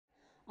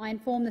I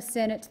inform the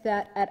Senate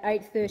that at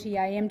 8:30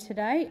 a.m.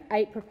 today,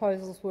 8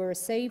 proposals were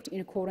received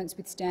in accordance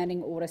with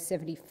Standing Order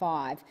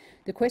 75.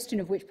 The question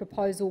of which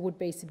proposal would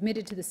be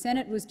submitted to the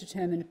Senate was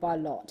determined by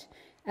lot.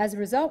 As a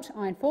result,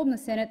 I inform the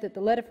Senate that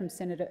the letter from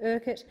Senator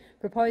Urquhart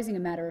proposing a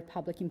matter of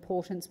public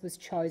importance was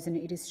chosen.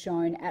 It is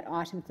shown at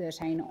item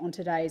 13 on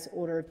today's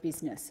order of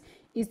business.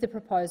 Is the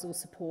proposal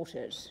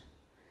supported?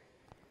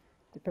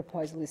 The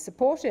proposal is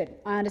supported.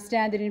 I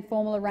understand that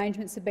informal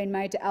arrangements have been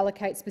made to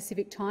allocate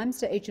specific times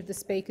to each of the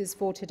speakers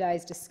for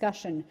today's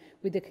discussion.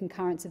 With the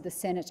concurrence of the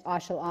Senate, I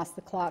shall ask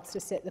the clerks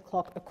to set the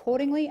clock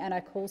accordingly, and I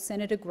call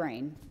Senator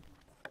Green.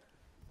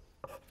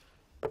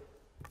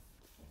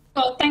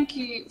 Well, thank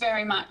you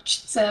very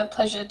much. It's a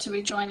pleasure to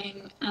be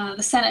joining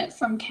the Senate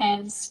from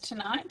Cairns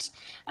tonight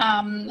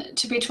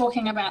to be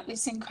talking about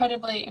this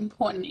incredibly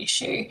important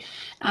issue.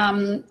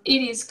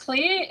 It is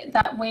clear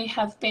that we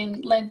have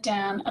been led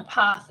down a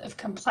path of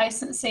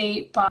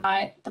complacency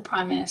by the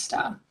Prime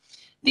Minister.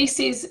 This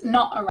is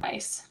not a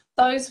race.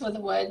 Those were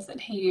the words that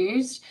he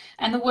used,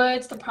 and the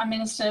words the Prime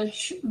Minister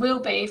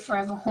will be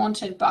forever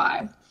haunted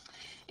by.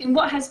 In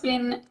what has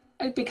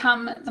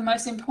become the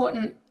most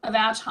important of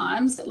our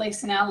times, at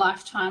least in our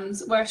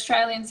lifetimes, where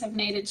Australians have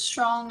needed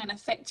strong and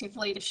effective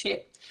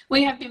leadership,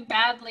 we have been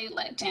badly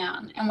let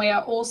down and we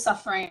are all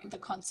suffering the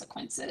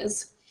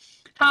consequences.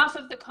 Half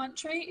of the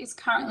country is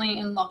currently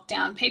in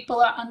lockdown.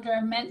 People are under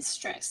immense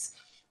stress.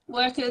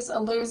 Workers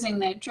are losing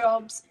their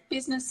jobs.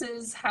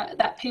 Businesses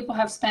that people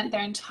have spent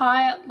their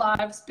entire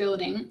lives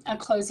building are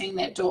closing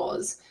their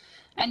doors.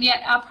 And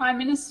yet our Prime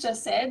Minister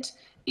said,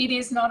 it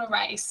is not a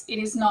race, it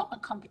is not a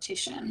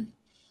competition.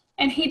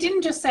 And he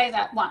didn't just say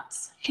that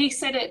once, he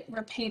said it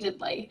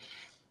repeatedly.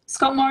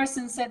 Scott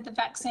Morrison said the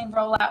vaccine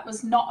rollout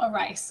was not a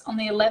race on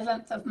the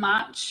 11th of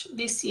March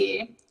this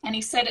year, and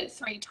he said it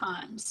 3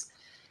 times.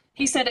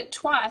 He said it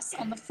twice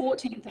on the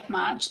 14th of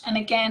March and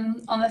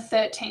again on the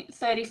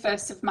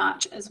 31st of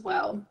March as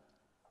well.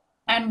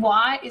 And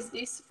why is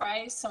this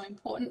phrase so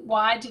important?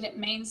 Why did it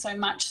mean so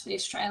much to the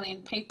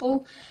Australian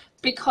people?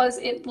 Because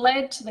it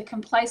led to the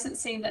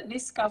complacency that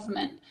this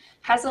government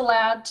has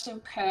allowed to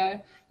occur,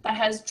 that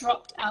has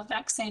dropped our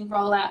vaccine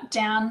rollout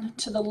down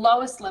to the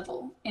lowest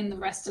level in the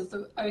rest of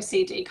the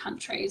OECD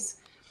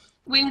countries.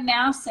 We are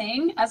now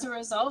seeing, as a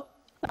result,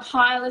 the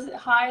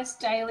highest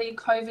daily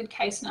COVID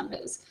case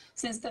numbers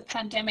since the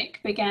pandemic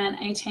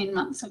began 18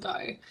 months ago.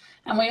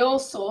 And we all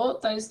saw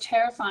those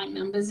terrifying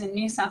numbers in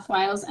New South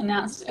Wales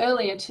announced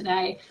earlier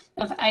today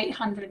of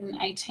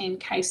 818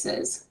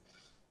 cases.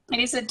 It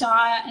is a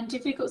dire and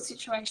difficult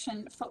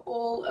situation for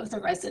all of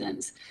the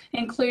residents,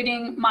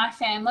 including my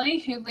family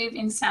who live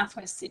in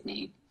southwest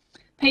Sydney.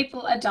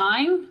 People are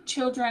dying,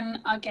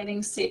 children are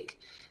getting sick.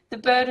 The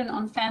burden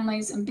on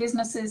families and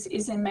businesses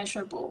is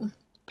immeasurable.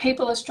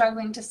 People are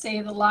struggling to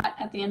see the light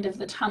at the end of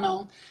the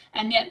tunnel,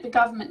 and yet the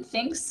government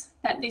thinks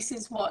that this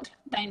is what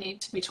they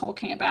need to be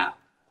talking about.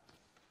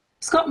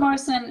 Scott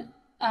Morrison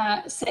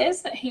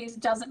says that he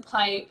doesn't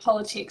play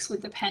politics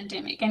with the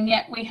pandemic, and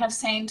yet we have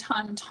seen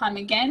time and time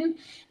again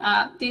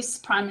this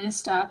Prime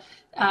Minister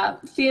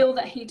feel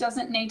that he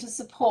doesn't need to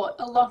support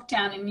a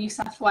lockdown in New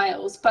South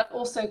Wales, but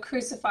also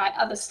crucify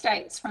other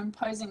states for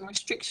imposing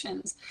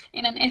restrictions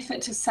in an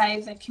effort to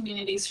save their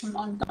communities from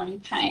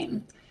ongoing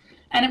pain.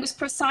 And it was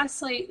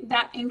precisely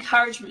that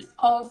encouragement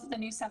of the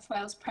New South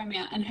Wales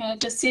Premier and her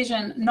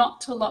decision not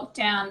to lock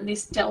down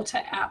this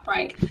Delta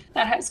outbreak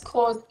that has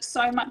caused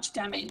so much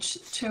damage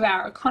to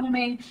our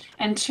economy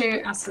and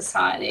to our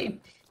society.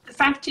 The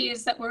fact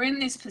is that we're in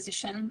this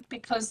position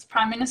because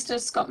Prime Minister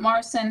Scott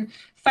Morrison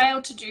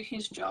failed to do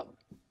his job.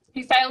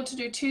 He failed to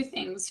do 2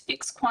 things: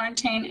 fix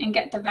quarantine and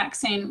get the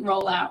vaccine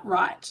rollout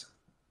right.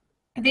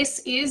 This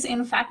is,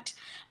 in fact,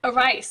 a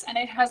race, and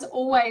it has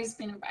always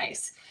been a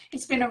race.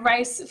 It's been a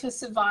race for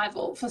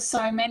survival for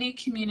so many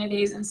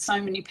communities and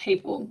so many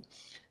people.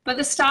 But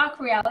the stark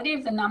reality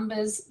of the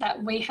numbers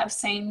that we have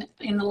seen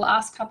in the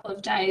last couple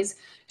of days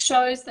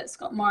shows that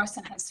Scott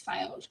Morrison has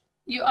failed.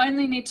 You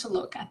only need to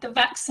look at the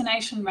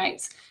vaccination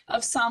rates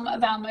of some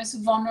of our most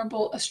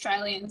vulnerable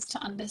Australians to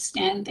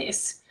understand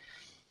this.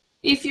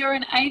 If you're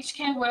an aged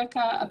care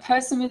worker, a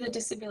person with a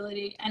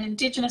disability, an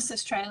Indigenous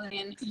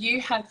Australian, you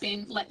have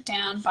been let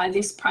down by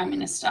this Prime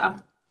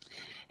Minister.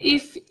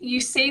 If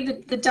you see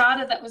the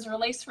data that was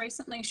released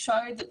recently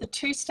showed that the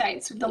 2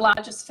 states with the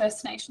largest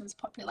First Nations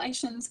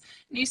populations,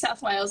 New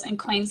South Wales and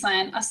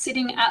Queensland, are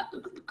sitting at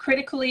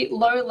critically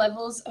low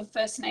levels of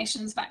First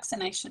Nations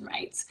vaccination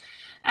rates.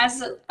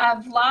 As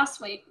of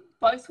last week,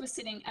 both were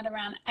sitting at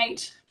around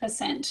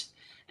 8%.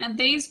 And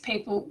these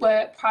people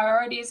were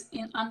priorities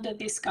under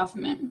this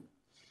government.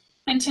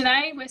 And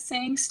today we're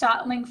seeing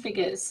startling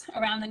figures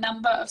around the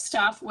number of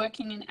staff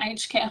working in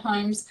aged care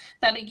homes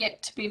that are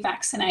yet to be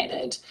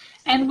vaccinated.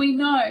 And we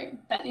know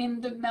that in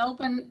the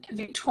Melbourne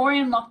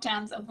Victorian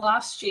lockdowns of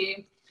last year,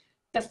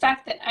 the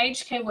fact that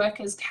aged care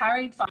workers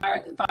carried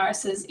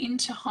viruses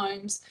into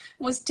homes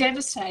was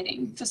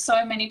devastating for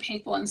so many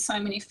people and so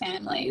many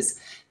families.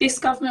 This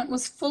government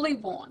was fully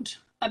warned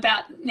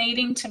about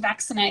needing to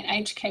vaccinate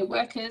aged care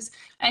workers,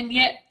 and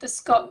yet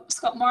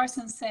Scott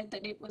Morrison said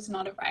that it was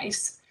not a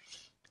race.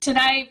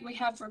 Today, we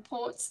have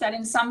reports that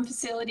in some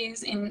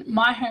facilities in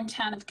my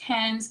hometown of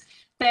Cairns,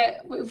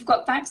 that we've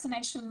got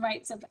vaccination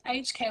rates of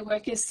aged care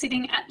workers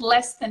sitting at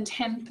less than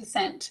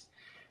 10%.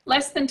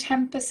 Less than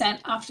 10%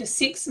 after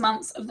 6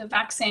 months of the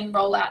vaccine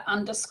rollout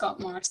under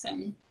Scott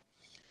Morrison.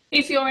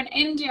 If you're an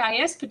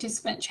NDIS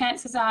participant,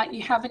 chances are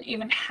you haven't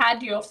even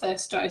had your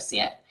first dose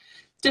yet.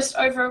 Just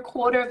over a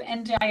quarter of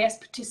NDIS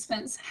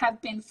participants have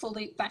been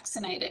fully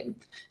vaccinated.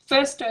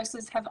 First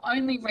doses have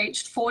only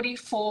reached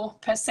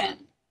 44%.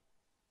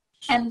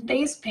 And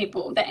these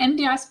people, the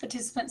NDIS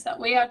participants that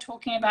we are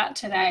talking about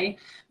today,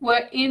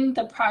 were in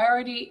the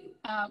priority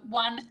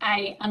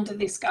 1A under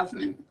this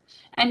government.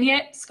 And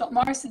yet Scott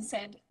Morrison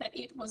said that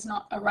it was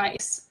not a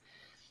race.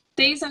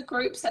 These are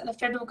groups that the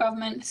federal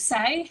government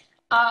say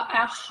are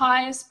our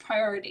highest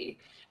priority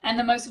and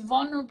the most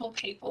vulnerable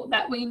people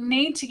that we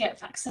need to get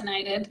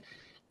vaccinated,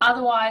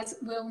 otherwise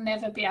we'll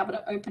never be able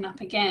to open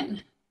up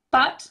again.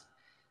 But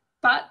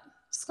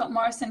Scott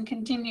Morrison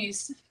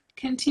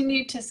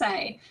continued to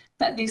say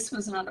that this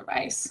was not a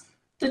race.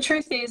 The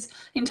truth is,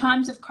 in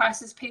times of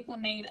crisis, people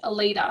need a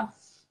leader,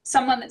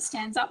 someone that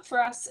stands up for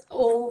us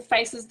all,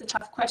 faces the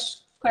tough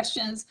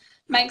questions,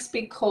 makes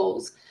big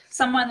calls,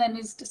 someone that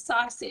is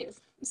decisive,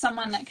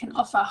 someone that can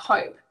offer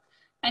hope.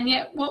 And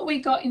yet what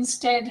we got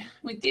instead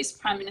with this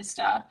Prime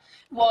Minister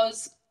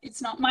was,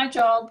 it's not my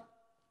job,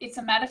 it's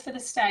a matter for the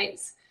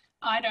states,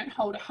 I don't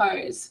hold a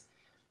hose.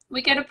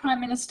 We get a Prime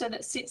Minister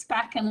that sits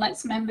back and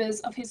lets members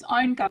of his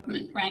own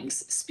government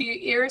ranks spew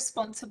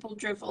irresponsible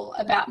drivel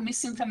about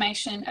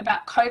misinformation,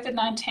 about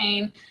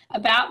COVID-19,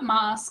 about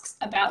masks,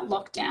 about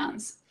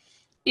lockdowns.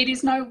 It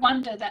is no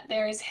wonder that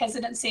there is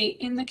hesitancy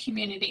in the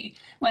community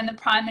when the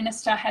Prime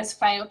Minister has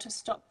failed to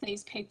stop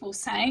these people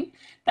saying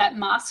that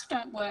masks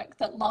don't work,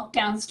 that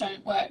lockdowns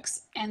don't work,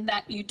 and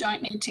that you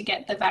don't need to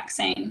get the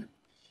vaccine.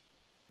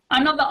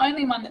 I'm not the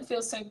only one that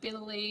feels so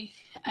bitterly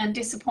and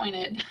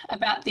disappointed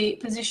about the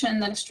position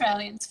that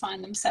Australians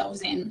find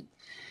themselves in.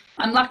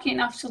 I'm lucky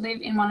enough to live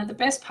in one of the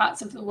best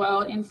parts of the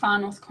world in far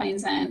north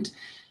Queensland,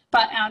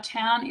 but our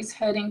town is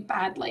hurting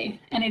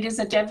badly and it is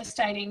a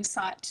devastating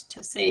sight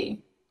to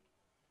see.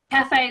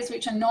 Cafes,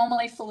 which are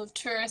normally full of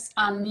tourists,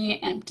 are near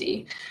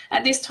empty.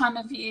 At this time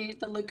of year,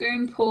 the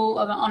lagoon pool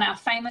on our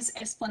famous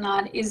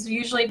esplanade is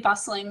usually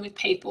bustling with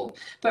people,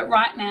 but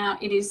right now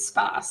it is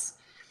sparse.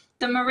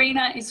 The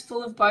marina is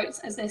full of boats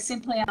as there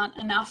simply aren't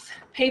enough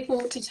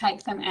people to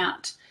take them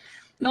out.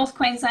 North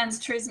Queensland's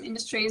tourism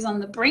industry is on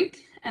the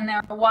brink, and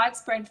there are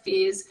widespread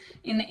fears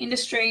in the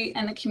industry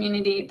and the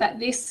community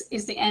that this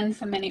is the end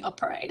for many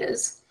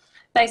operators.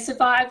 They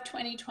survived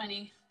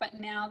 2020, but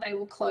now they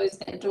will close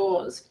their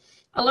doors.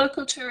 A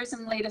local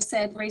tourism leader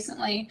said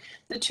recently,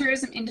 the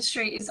tourism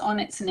industry is on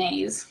its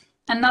knees.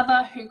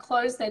 Another, who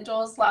closed their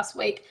doors last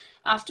week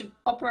after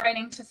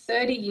operating for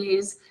 30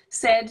 years,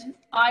 said,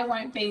 I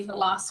won't be the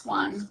last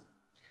one.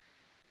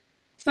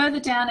 Further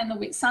down in the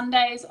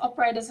Whitsundays,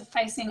 operators are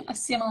facing a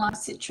similar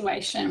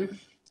situation.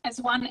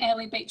 As one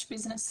Airlie Beach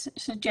business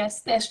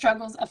suggests, their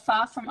struggles are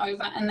far from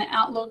over and the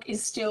outlook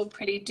is still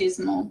pretty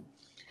dismal.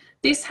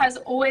 This has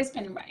always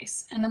been a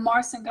race, and the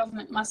Morrison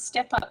government must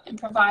step up and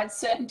provide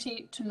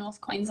certainty to North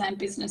Queensland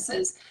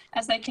businesses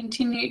as they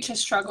continue to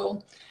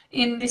struggle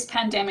in this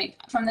pandemic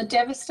from the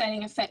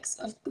devastating effects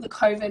of the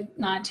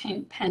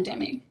COVID-19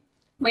 pandemic.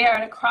 We are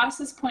at a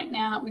crisis point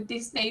now with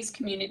these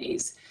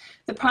communities.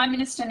 The Prime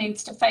Minister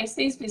needs to face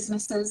these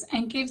businesses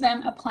and give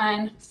them a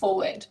plan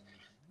forward,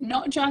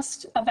 not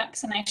just a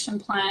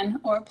vaccination plan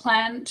or a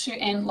plan to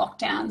end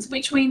lockdowns,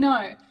 which we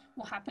know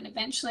will happen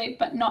eventually,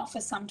 but not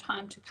for some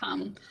time to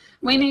come.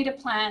 We need a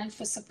plan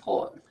for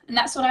support. And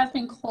that's what I've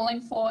been calling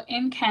for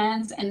in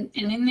Cairns and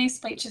in these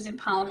speeches in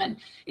Parliament,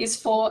 is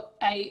for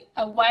a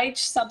wage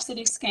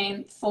subsidy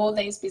scheme for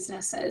these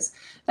businesses.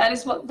 That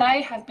is what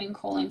they have been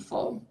calling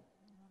for.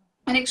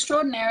 And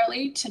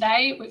extraordinarily,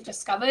 today we've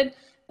discovered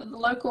that the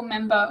local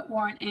member,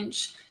 Warren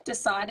Inch,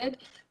 decided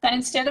that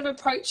instead of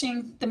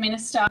approaching the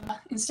Minister,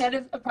 instead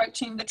of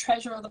approaching the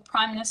Treasurer or the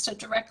Prime Minister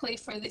directly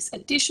for this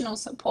additional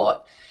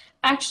support,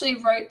 actually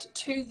wrote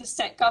to the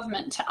state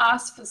government to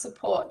ask for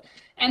support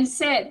and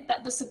said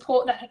that the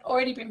support that had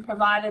already been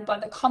provided by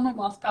the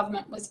Commonwealth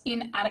government was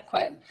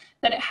inadequate,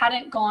 that it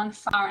hadn't gone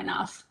far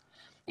enough.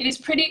 It is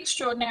pretty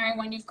extraordinary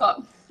when you've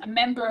got a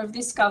member of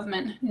this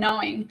government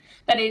knowing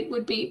that it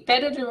would be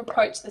better to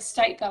approach the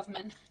state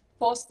government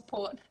for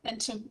support than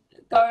to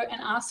go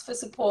and ask for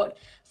support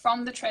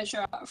from the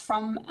Treasurer,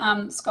 from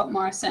Scott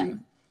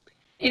Morrison.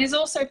 It is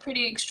also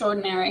pretty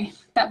extraordinary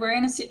that we're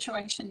in a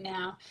situation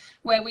now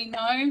where we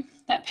know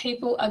that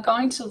people are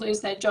going to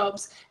lose their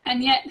jobs,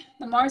 and yet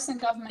the Morrison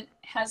government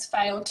has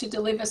failed to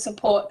deliver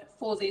support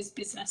for these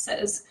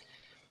businesses.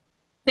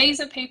 These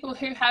are people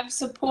who have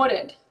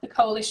supported the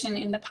coalition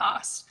in the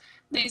past.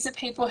 These are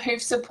people who've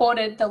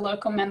supported the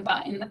local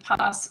member in the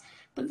past,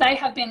 but they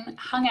have been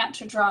hung out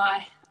to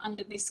dry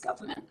under this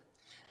government.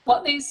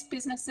 What these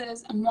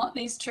businesses and what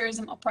these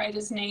tourism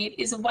operators need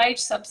is a wage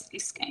subsidy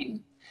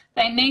scheme.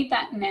 They need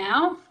that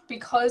now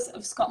because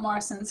of Scott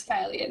Morrison's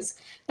failures.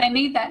 They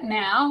need that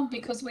now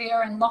because we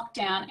are in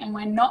lockdown and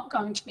we're not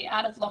going to be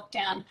out of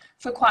lockdown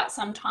for quite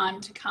some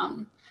time to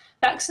come.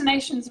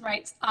 Vaccinations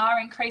rates are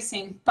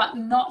increasing, but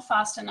not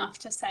fast enough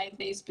to save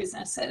these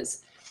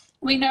businesses.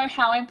 We know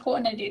how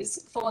important it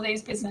is for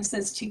these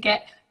businesses to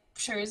get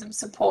tourism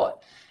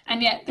support,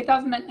 and yet the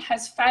government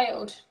has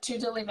failed to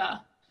deliver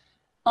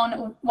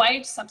on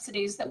wage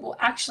subsidies that will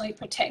actually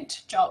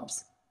protect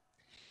jobs.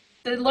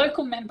 The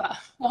local member,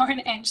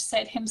 Warren Entsch,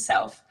 said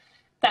himself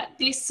that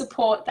this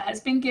support that has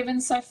been given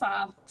so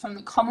far from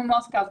the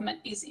Commonwealth Government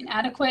is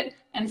inadequate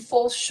and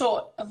falls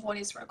short of what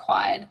is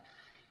required.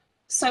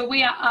 So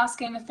we are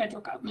asking the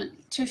federal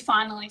government to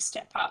finally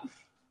step up.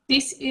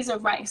 This is a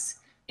race.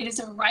 It is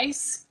a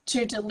race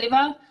to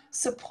deliver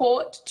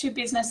support to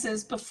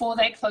businesses before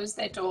they close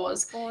their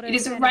doors. It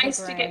is a race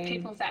to get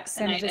people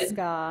vaccinated.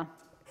 Senator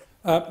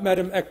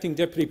Madam Acting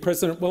Deputy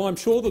President, well, I'm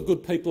sure the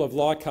good people of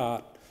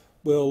Leichhardt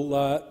will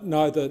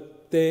know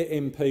that their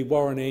MP,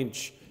 Warren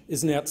Entsch,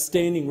 is an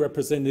outstanding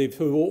representative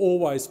who will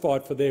always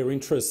fight for their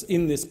interests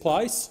in this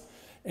place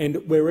and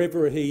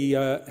wherever he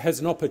has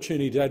an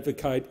opportunity to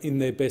advocate in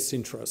their best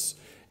interests.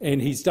 And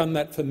he's done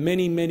that for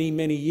many, many,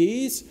 many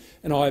years,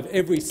 and I have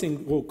every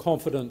single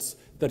confidence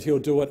that he'll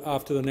do it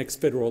after the next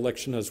federal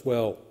election as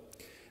well.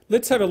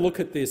 Let's have a look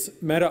at this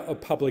matter of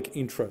public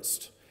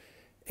interest.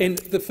 And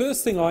the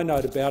first thing I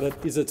note about it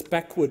is it's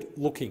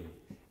backward-looking.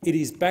 It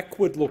is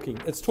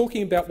backward-looking. It's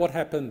talking about what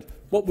happened,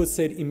 what was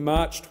said in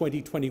March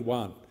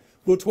 2021.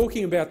 We're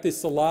talking about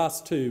this the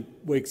last 2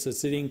 weeks of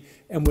sitting,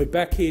 and we're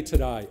back here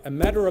today. A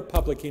matter of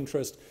public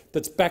interest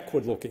that's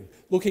backward-looking,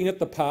 looking at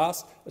the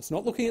past. It's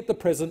not looking at the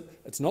present.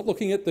 It's not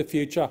looking at the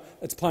future.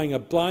 It's playing a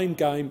blame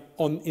game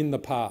in the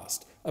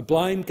past. A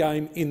blame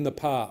game in the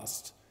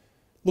past.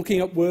 Looking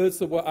at words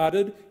that were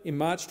uttered in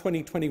March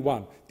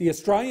 2021. The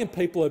Australian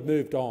people have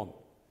moved on.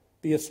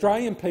 The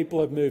Australian people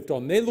have moved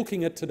on. They're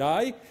looking at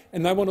today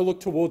and they want to look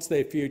towards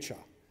their future.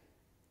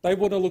 They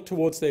want to look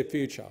towards their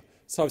future.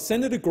 So if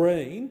Senator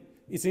Green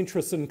is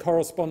interested in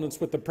correspondence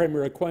with the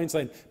Premier of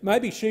Queensland,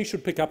 maybe she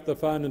should pick up the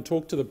phone and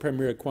talk to the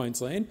Premier of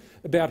Queensland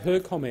about her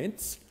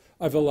comments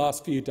over the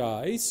last few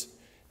days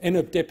and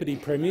of Deputy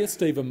Premier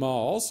Stephen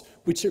Miles,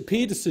 which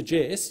appear to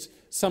suggest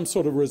some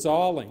sort of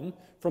resiling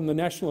from the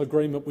national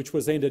agreement which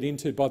was entered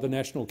into by the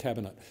National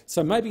Cabinet.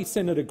 So maybe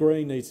Senator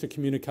Green needs to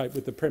communicate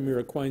with the Premier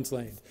of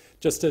Queensland,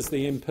 just as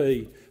the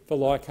MP for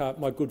Leichhardt,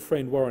 my good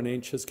friend Warren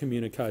Entsch, has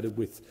communicated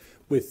with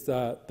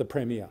the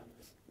Premier.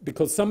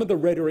 Because some of the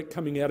rhetoric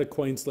coming out of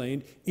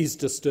Queensland is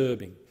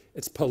disturbing.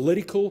 It's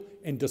political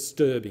and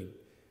disturbing.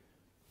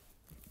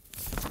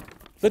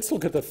 Let's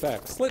look at the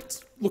facts.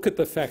 Let's look at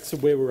the facts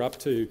of where we're up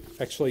to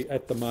actually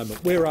at the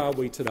moment. Where are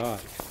we today?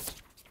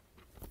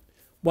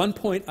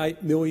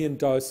 1.8 million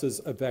doses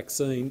of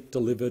vaccine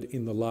delivered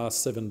in the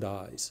last 7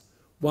 days.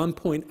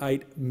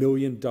 1.8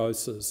 million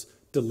doses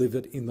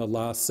delivered in the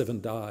last 7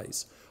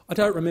 days. I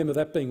don't remember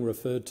that being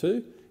referred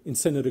to in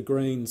Senator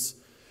Green's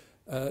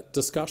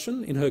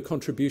discussion, in her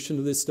contribution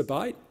to this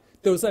debate.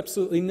 There was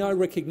absolutely no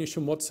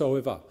recognition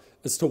whatsoever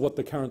as to what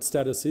the current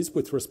status is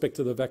with respect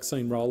to the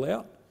vaccine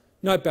rollout.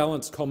 No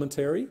balanced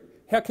commentary.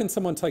 How can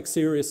someone take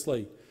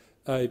seriously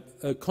a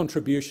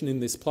contribution in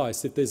this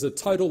place if there's a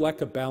total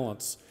lack of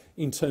balance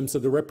in terms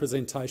of the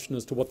representation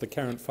as to what the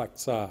current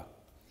facts are?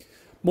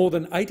 More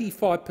than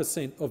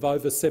 85% of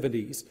over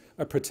 70s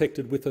are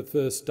protected with a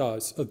first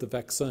dose of the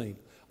vaccine.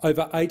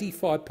 Over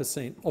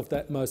 85% of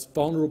that most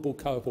vulnerable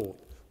cohort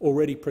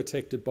already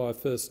protected by a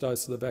first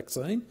dose of the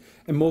vaccine,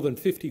 and more than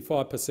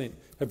 55%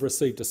 have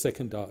received a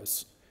second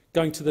dose.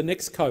 Going to the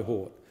next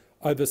cohort,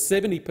 over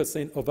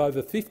 70% of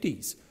over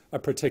 50s are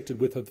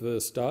protected with a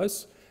first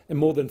dose, and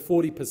more than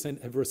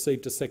 40% have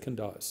received a second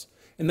dose.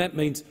 And that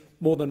means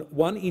more than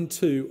 1 in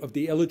 2 of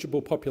the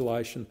eligible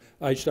population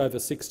aged over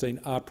 16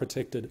 are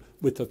protected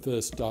with the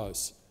first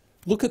dose.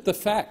 Look at the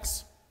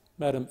facts,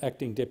 Madam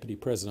Acting Deputy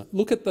President.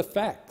 Look at the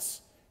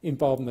facts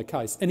involved in the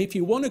case. And if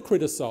you want to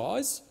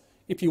criticise,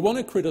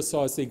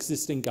 the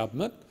existing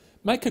government,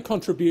 make a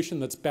contribution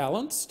that's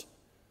balanced,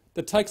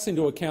 that takes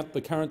into account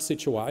the current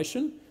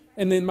situation,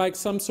 and then make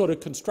some sort of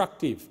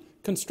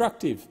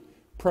constructive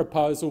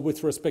proposal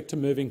with respect to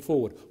moving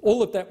forward.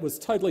 All of that was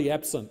totally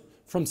absent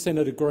from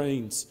Senator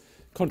Green's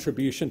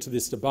contribution to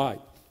this debate.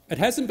 It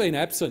hasn't been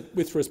absent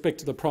with respect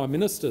to the Prime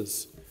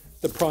Minister's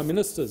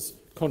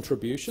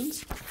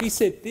contributions. He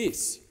said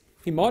this.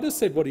 He might have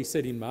said what he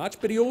said in March,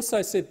 but he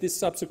also said this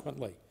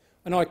subsequently,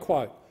 and I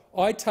quote,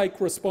 "I take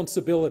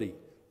responsibility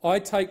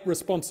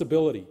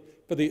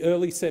for the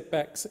early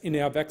setbacks in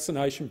our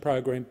vaccination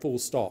program, full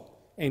stop,"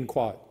 end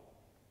quote.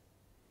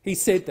 He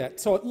said that.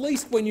 So at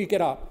least when you get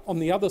up on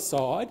the other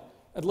side,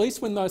 at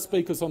least when those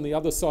speakers on the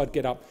other side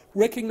get up,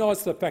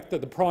 recognise the fact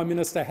that the Prime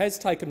Minister has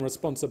taken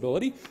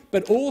responsibility,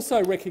 but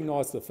also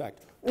recognise the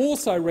fact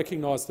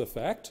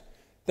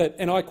that,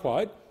 and I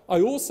quote,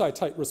 "I also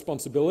take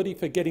responsibility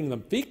for getting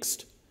them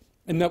fixed,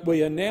 and that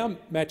we are now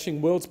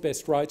matching world's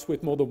best rates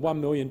with more than 1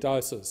 million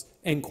doses,"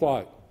 end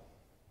quote.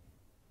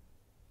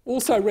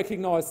 Also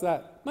recognise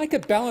that. Make a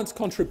balanced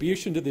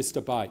contribution to this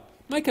debate.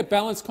 Make a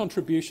balanced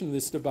contribution to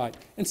this debate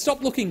and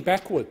stop looking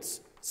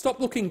backwards. Stop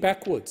looking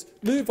backwards.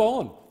 Move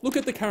on. Look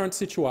at the current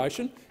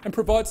situation and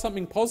provide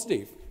something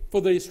positive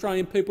for the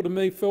Australian people to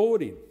move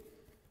forward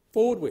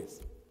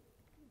with.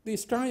 The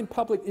Australian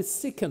public is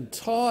sick and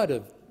tired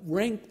of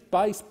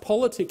rank-based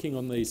politicking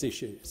on these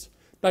issues.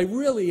 They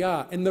really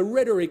are, and the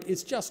rhetoric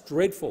is just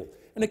dreadful,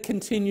 and it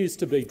continues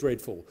to be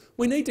dreadful.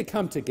 We need to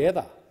come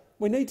together.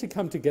 We need to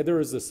come together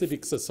as a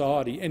civic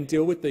society and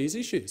deal with these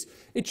issues.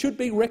 It should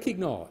be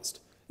recognised.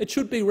 It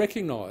should be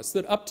recognised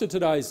that up to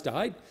today's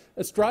date,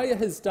 Australia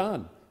has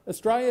done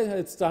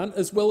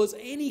as well as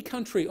any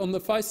country on the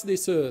face of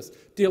this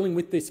earth dealing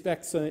with this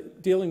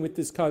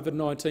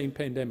COVID-19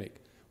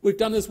 pandemic. We've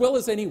done as well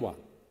as anyone,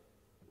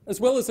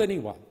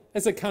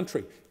 as a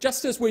country.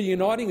 Just as we're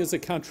uniting as a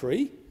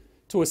country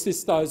to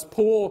assist those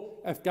poor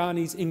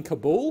Afghanis in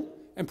Kabul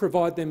and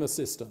provide them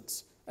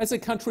assistance. As a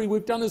country,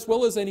 we've done as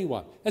well as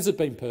anyone. Has it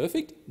been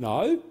perfect?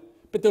 No.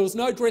 But there was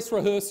no dress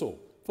rehearsal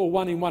for a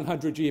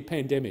 1-in-100-year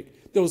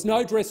pandemic. There was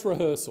no dress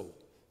rehearsal.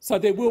 So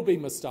there will be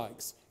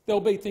mistakes. There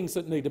will be things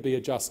that need to be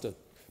adjusted.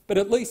 But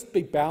at least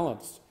be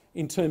balanced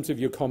in terms of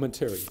your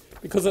commentary,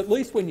 because at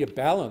least when you're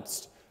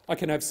balanced, I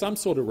can have some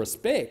sort of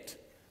respect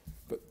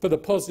for the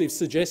positive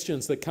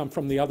suggestions that come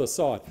from the other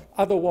side.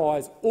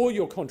 Otherwise, all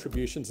your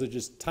contributions are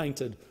just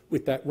tainted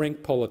with that rank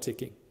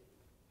politicking.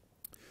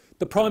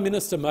 The Prime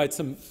Minister made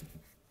some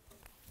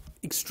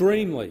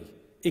extremely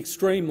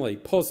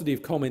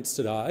positive comments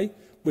today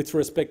with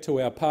respect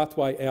to our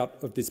pathway out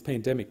of this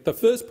pandemic. The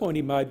first point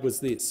he made was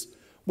this: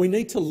 we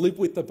need to live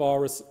with the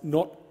virus,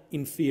 not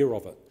in fear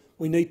of it.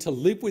 We need to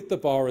live with the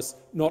virus,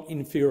 not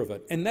in fear of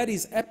it. And that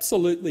is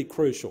absolutely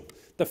crucial.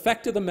 The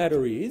fact of the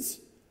matter is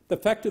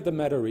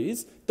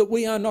that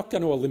we are not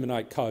going to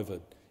eliminate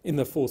COVID in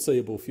the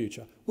foreseeable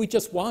future. We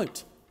just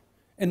won't.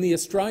 And the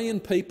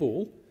Australian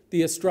people,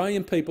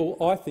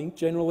 I think,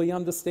 generally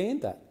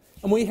understand that.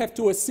 And we have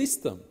to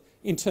assist them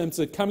in terms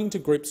of coming to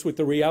grips with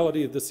the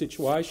reality of the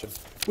situation,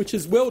 which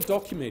is well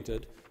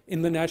documented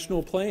in the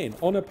national plan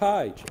on a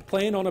page.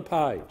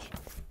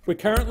 We're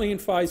currently in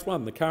phase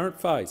 1, the current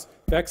phase: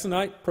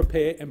 vaccinate,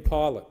 prepare and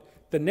pilot.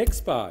 The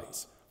next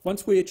phase,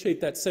 once we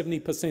achieve that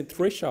 70%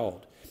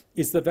 threshold,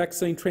 is the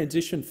vaccine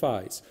transition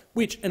phase,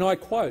 which, and I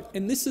quote,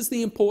 and this is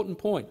the important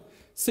point,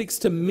 seeks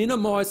to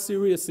minimise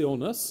serious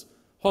illness,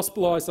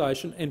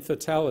 hospitalisation and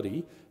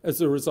fatality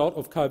as a result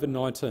of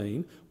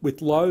COVID-19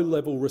 with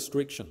low-level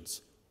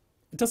restrictions.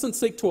 It doesn't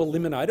seek to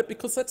eliminate it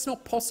because that's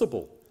not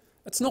possible.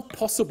 It's not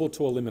possible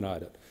to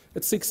eliminate it.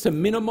 It seeks to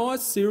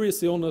minimise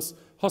serious illness,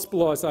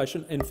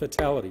 hospitalisation and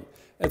fatality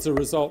as a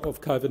result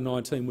of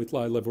COVID-19 with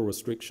low-level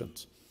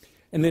restrictions.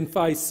 And then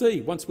phase C,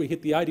 once we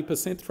hit the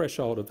 80%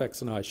 threshold of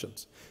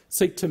vaccinations,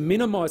 seek to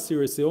minimise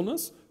serious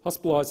illness,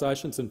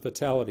 hospitalisations and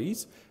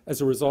fatalities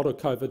as a result of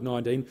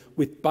COVID-19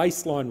 with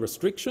baseline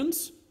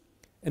restrictions.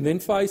 And then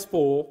phase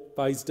 4,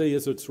 phase D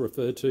as it's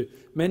referred to,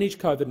 manage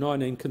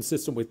COVID-19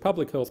 consistent with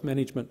public health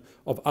management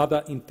of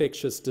other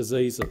infectious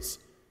diseases.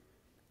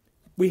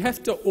 We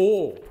have to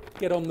all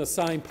get on the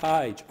same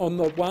page, on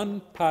the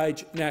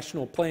one-page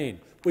national plan.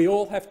 We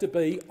all have to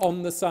be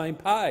on the same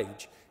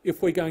page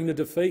if we're going to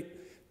defeat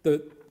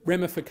the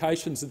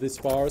ramifications of this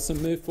virus and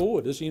move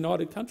forward as a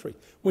united country.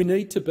 We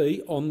need to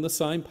be on the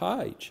same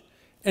page.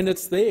 And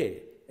it's there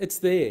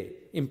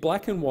in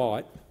black and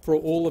white for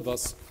all of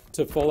us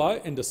to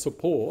follow and to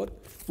support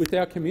with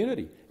our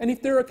community. And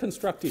if there are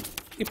constructive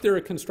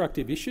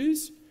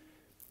issues,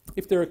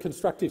 if there are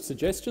constructive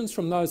suggestions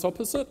from those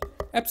opposite,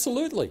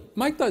 absolutely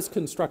make those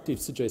constructive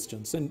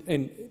suggestions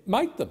and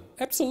make them,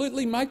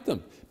 absolutely make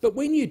them. But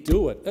when you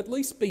do it, at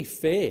least be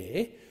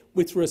fair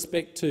with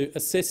respect to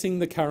assessing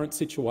the current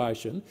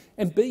situation,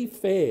 and be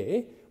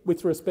fair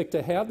with respect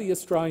to how the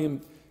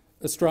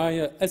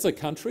Australia as a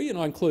country, and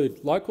I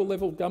include local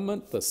level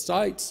government, the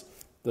states,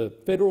 the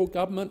federal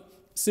government,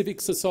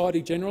 civic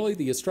society generally,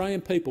 the Australian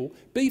people,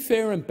 be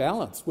fair and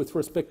balanced with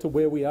respect to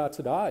where we are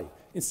today,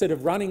 instead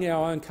of running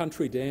our own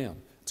country down.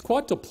 It's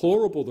quite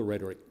deplorable, the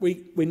rhetoric.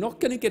 We're not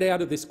going to get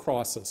out of this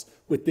crisis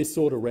with this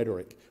sort of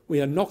rhetoric.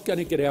 We are not going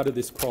to get out of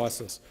this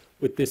crisis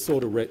with this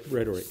sort of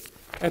rhetoric.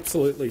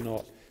 Absolutely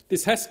not.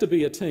 This has to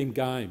be a team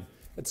game.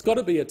 It's got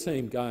to be a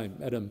team game,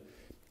 Madam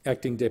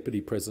Acting Deputy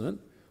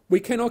President. We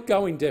cannot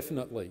go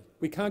indefinitely.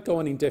 We can't go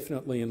on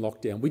indefinitely in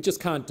lockdown. We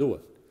just can't do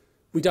it.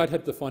 We don't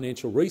have the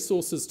financial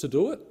resources to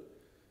do it.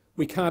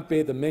 We can't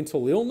bear the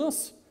mental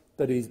illness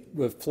that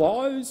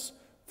flows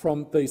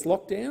from these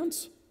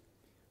lockdowns.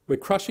 We're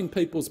crushing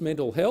people's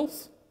mental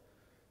health.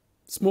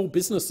 Small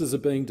businesses are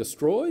being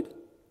destroyed.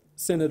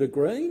 Senator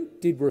Green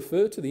did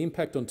refer to the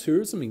impact on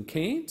tourism in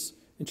Cairns,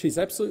 and she's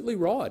absolutely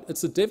right.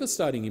 It's a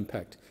devastating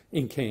impact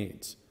in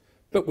Cairns.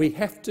 But we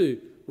have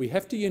to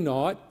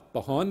unite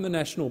behind the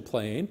national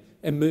plan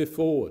and move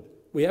forward.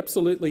 We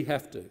absolutely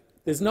have to.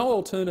 There's no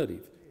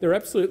alternative. There's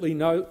absolutely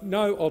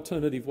no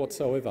alternative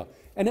whatsoever.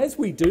 And as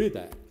we do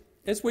that,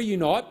 as we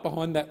unite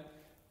behind that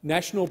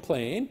national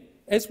plan,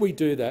 as we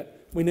do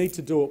that, we need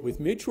to do it with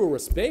mutual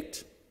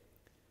respect.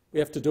 We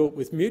have to do it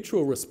with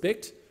mutual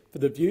respect for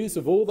the views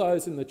of all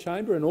those in the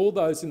chamber and all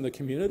those in the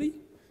community.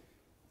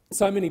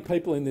 So many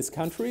people in this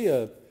country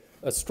are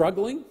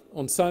struggling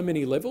on so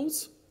many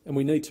levels, and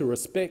we need to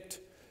respect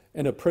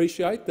and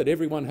appreciate that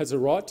everyone has a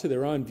right to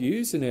their own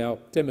views in our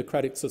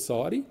democratic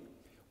society.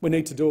 We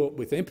need to do it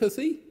with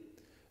empathy,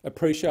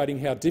 appreciating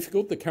how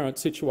difficult the current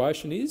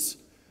situation is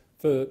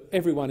for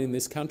everyone in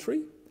this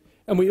country.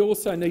 And we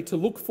also need to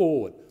look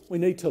forward. We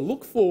need to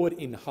look forward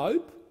in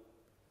hope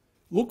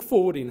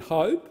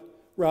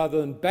rather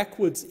than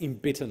backwards in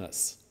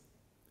bitterness.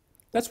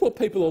 That's what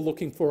people are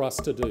looking for us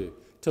to do,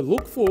 to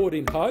look forward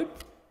in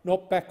hope,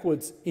 not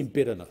backwards in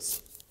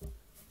bitterness.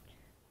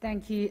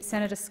 Thank you,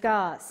 Senator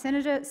Scarr.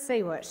 Senator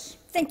Siewert.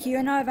 Thank you,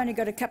 and I've only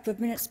got a couple of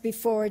minutes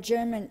before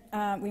adjournment.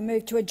 We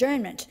move to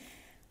adjournment.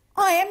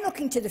 I am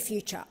looking to the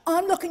future.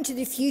 I'm looking to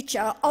the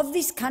future of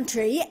this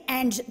country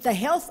and the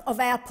health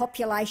of our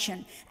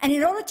population. And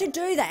in order to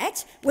do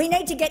that, we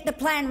need to get the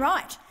plan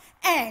right.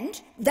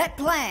 And that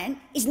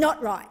plan is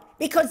not right,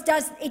 because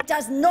it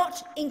does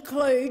not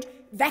include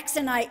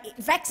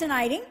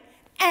vaccinating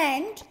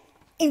and,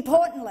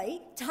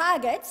 importantly,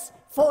 targets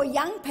for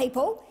young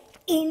people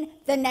in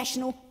the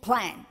national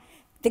plan.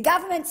 The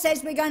government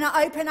says we're going to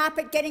open up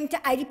at getting to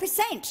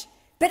 80%,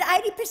 but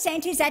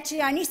 80% is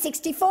actually only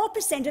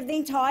 64% of the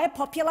entire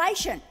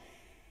population.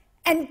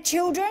 And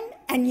children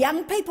and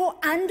young people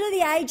under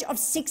the age of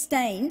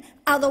 16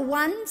 are the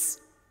ones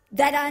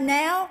that are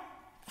now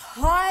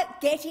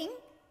getting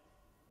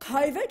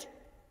COVID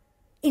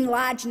in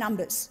large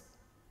numbers.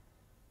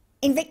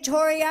 In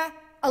Victoria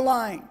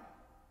alone,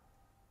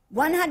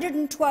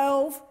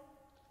 112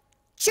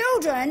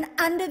 children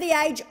under the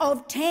age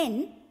of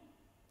 10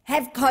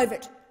 have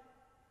COVID.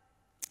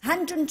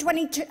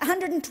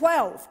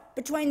 112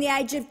 between the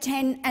age of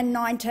 10 and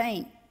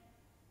 19.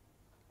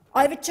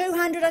 Over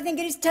 200, I think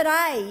it is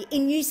today,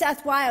 in New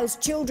South Wales,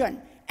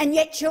 children, and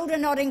yet children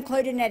are not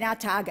included in our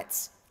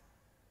targets.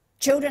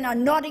 Children are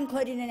not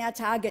included in our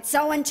targets.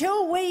 So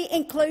until we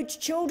include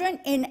children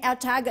in our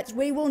targets,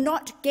 we will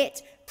not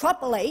get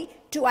properly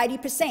to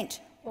 80%.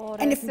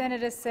 Order.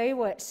 Senator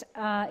Siewert,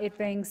 it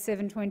being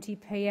 7:20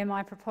 p.m,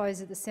 I propose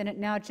that the Senate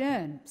now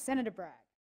adjourn. Senator Bragg.